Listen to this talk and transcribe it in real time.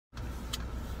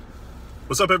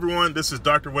What's up, everyone? This is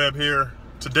Dr. Webb here.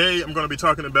 Today I'm going to be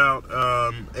talking about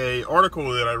a article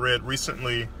that I read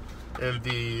recently in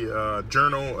the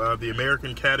Journal of the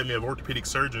American Academy of Orthopedic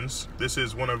Surgeons. This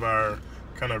is one of our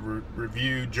kind of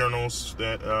review journals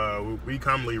that we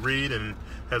commonly read and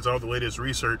has all the latest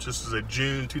research. This is a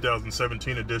June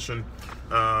 2017 edition,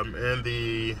 and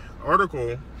the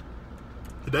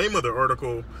name of the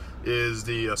article is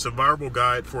the Survival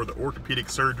Guide for the Orthopedic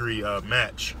Surgery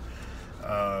Match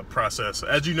process.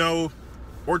 As you know,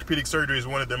 orthopedic surgery is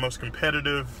one of the most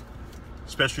competitive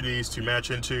specialties to match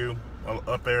into,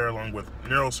 up there along with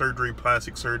neurosurgery,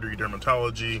 plastic surgery,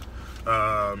 dermatology.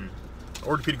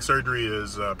 Orthopedic surgery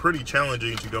is pretty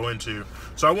challenging to go into.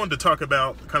 So I wanted to talk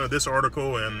about kind of this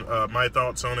article and my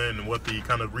thoughts on it and what the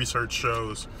kind of research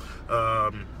shows.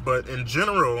 But in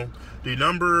general, the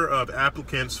number of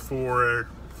applicants for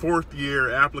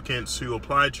fourth-year applicants who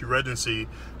apply to residency,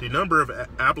 the number of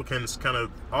applicants kind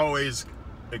of always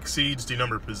exceeds the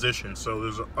number of positions. So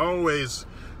there's always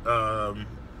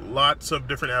lots of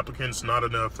different applicants, not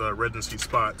enough residency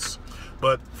spots.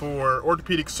 But for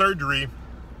orthopedic surgery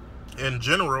in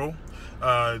general,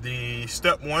 the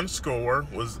step 1 score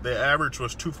the average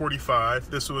was 245.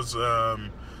 This was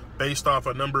based off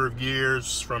a number of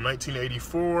years from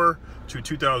 1984 to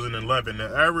 2011. The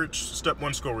average step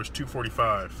 1 score was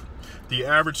 245. The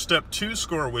average step 2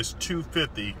 score was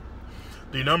 250.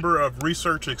 The number of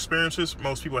research experiences,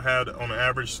 most people had on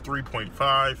average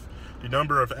 3.5. The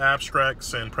number of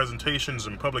abstracts and presentations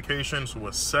and publications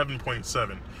was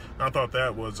 7.7. I thought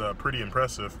that was pretty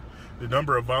impressive. The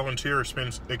number of volunteer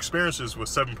experiences was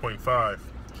 7.5.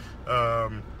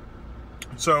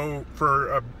 So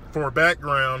for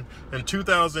background, in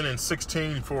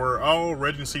 2016, for all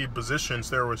residency positions,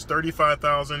 there was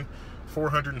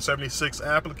 35,476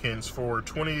 applicants for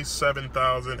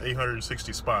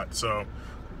 27,860 spots. So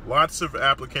lots of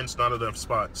applicants, not enough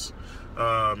spots.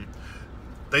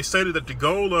 They stated that the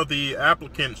goal of the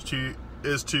applicants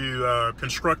is to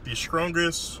construct the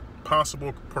strongest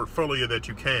possible portfolio that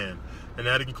you can. And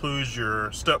that includes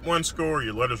your step 1 score,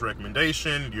 your letters of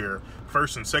recommendation, your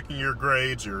first and second year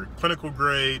grades, your clinical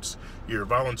grades, your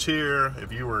volunteer, if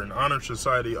you were in honor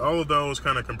society. All of those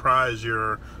kind of comprise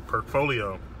your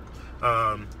portfolio.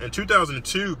 In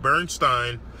 2002,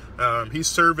 Bernstein, he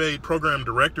surveyed program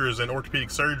directors in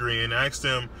orthopedic surgery and asked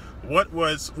them, what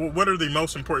are the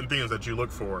most important things that you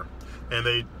look for? And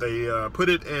they put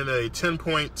it in a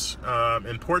 10-point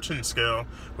importance scale,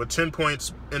 with 10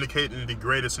 points indicating the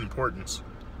greatest importance.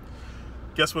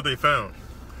 Guess what they found?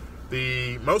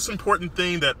 The most important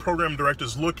thing that program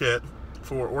directors look at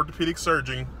for orthopedic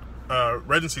surgeon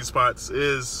residency spots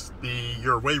is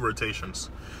your way rotations.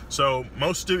 So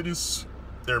most students,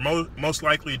 they're most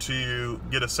likely to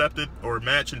get accepted or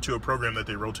match into a program that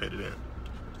they rotated in.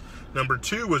 Number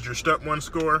 2 was your step 1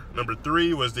 score. Number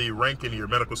 3 was the rank in your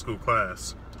medical school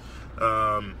class.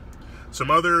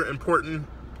 Some other important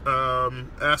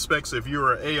aspects: if you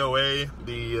are AOA,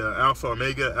 the Alpha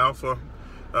Omega Alpha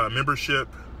membership,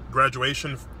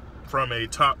 graduation from a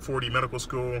top 40 medical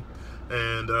school,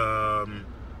 and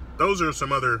those are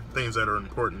some other things that are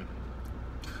important.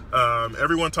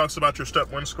 Everyone talks about your step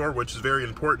 1 score, which is very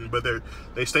important, but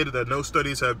they stated that no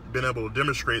studies have been able to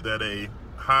demonstrate that a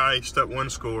high step 1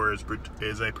 score is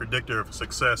a predictor of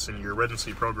success in your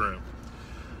residency program.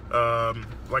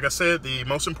 Like I said, the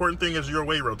most important thing is your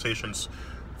away rotations.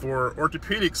 For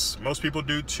orthopedics, most people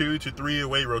do 2 to 3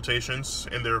 away rotations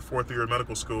in their 4th year of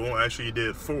medical school. I actually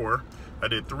did 4. I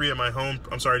did 3 at my home.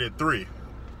 I did 3.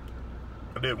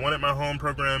 I did 1 at my home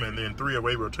program and then 3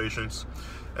 away rotations.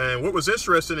 And what was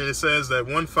interesting, and it says that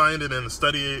one finding in the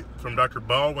study from Dr.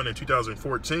 Baldwin in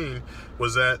 2014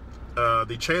 was that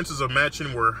the chances of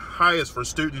matching were highest for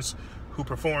students who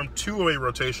performed 2 away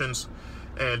rotations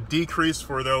and decreased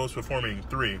for those performing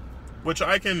 3, which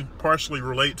I can partially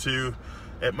relate to.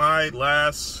 At my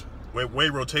last away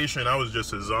rotation, I was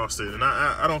just exhausted, and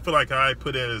I don't feel like I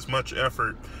put in as much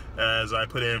effort as I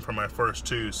put in for my first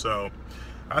 2. So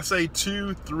I say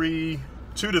 2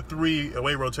 to 3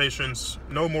 away rotations,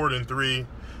 no more than 3.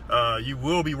 You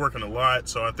will be working a lot,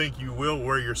 so I think you will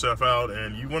wear yourself out,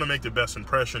 and you want to make the best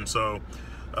impression. So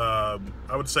I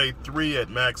would say 3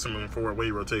 at maximum for away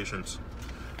rotations.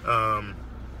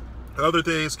 Other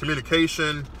things: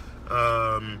 communication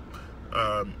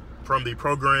from the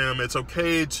program. It's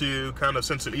okay to kind of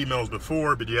send some emails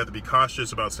before, but you have to be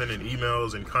cautious about sending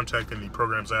emails and contacting the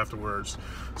programs afterwards.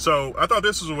 So I thought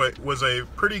this was a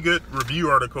pretty good review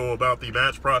article about the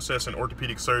match process in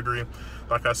orthopedic surgery.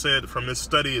 Like I said, from this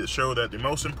study, it showed that the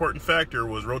most important factor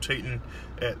was rotating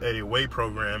at a away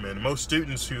program, and most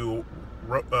students who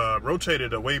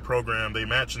rotated away program, they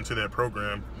match into that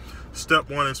program. Step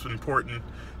 1 is important.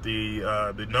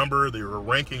 The number, the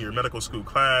ranking your medical school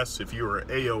class. If you are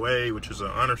AOA, which is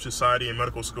an honor society in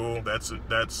medical school, that's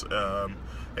a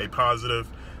positive,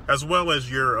 as well as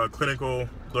your clinical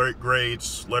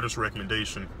grades, letters of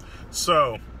recommendation.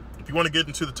 So if you want to get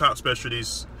into the top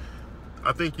specialties,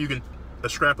 I think you can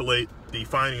extrapolate the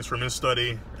findings from this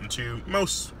study into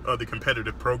most of the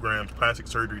competitive programs, plastic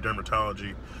surgery,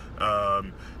 dermatology.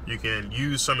 You can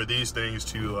use some of these things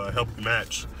to help you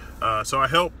match. So I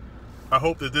hope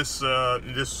that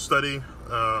this study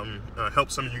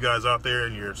helps some of you guys out there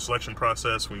in your selection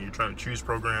process when you're trying to choose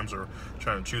programs or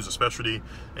trying to choose a specialty.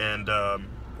 And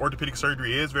orthopedic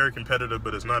surgery is very competitive,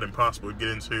 but it's not impossible to get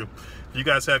into. If you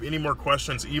guys have any more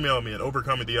questions, email me at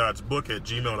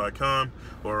overcomingtheoddsbook@gmail.com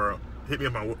or hit me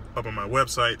up on my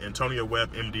website,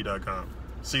 AntonioWebbMD.com.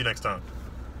 See you next time.